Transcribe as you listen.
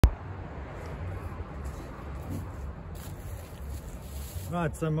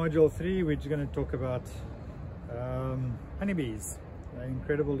Right, so module 3, we're just going to talk about honeybees. They're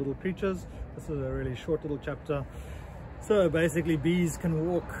incredible little creatures. This is a really short little chapter. So basically bees can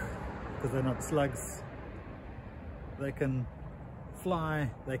walk because they're not slugs. They can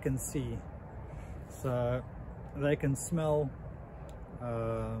fly, they can see. So they can smell,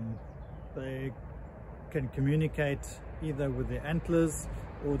 they can communicate either with their antlers,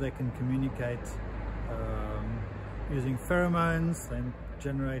 or they can communicate using pheromones. They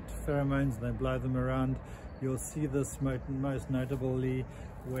generate pheromones and they blow them around. You'll see this most notably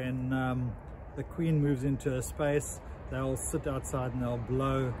when the queen moves into a space. They'll sit outside and they'll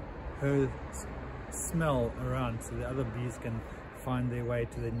blow her smell around so the other bees can find their way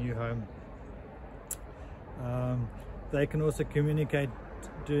to their new home. They can also communicate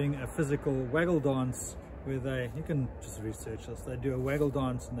doing a physical waggle dance where you can just research this, they do a waggle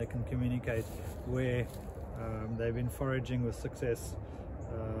dance and they can communicate where they've been foraging with success.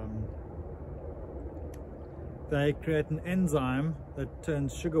 They create an enzyme that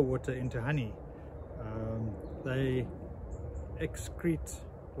turns sugar water into honey. They excrete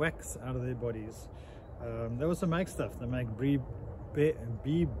wax out of their bodies. They also make stuff. They make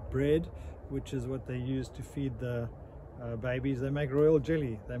bee bread, which is what they use to feed the babies. They make royal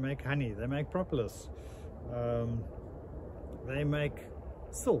jelly, they make honey, they make propolis, they make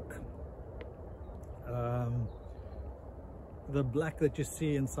silk. The black that you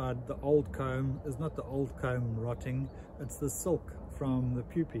see inside the old comb is not the old comb rotting, it's the silk from the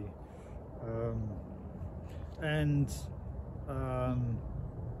pupae.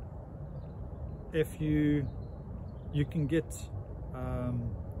 If you can get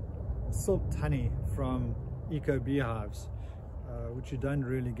silked honey from eco beehives, which you don't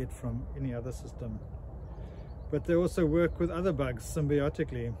really get from any other system. But they also work with other bugs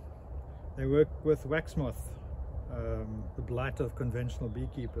symbiotically. They work with wax moth, the blight of conventional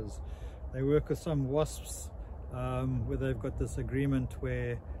beekeepers. They work with some wasps, where they've got this agreement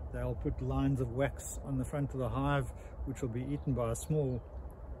where they'll put lines of wax on the front of the hive, which will be eaten by a small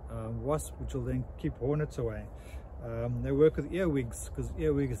wasp, which will then keep hornets away. They work with earwigs because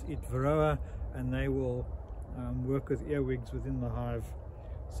earwigs eat varroa, and they will work with earwigs within the hive,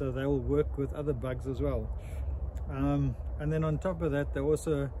 so they will work with other bugs as well. And then on top of that, they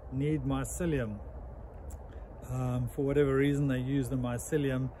also need mycelium. For whatever reason, they use the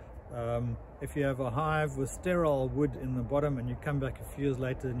mycelium. If you have a hive with sterile wood in the bottom and you come back a few years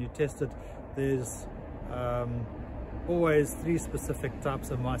later and you test it, there's always 3 specific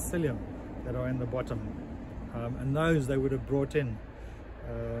types of mycelium that are in the bottom, and those they would have brought in.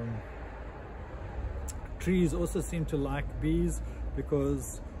 Trees also seem to like bees,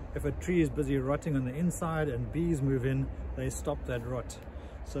 because if a tree is busy rotting on the inside and bees move in, they stop that rot.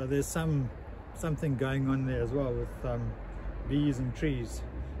 So there's something going on there as well with bees and trees.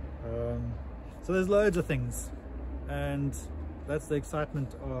 So there's loads of things, and that's the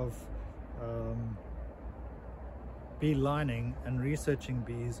excitement of bee lining and researching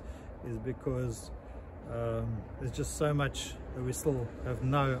bees, is because there's just so much that we still have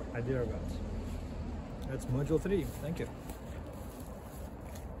no idea about. That's module 3. Thank you.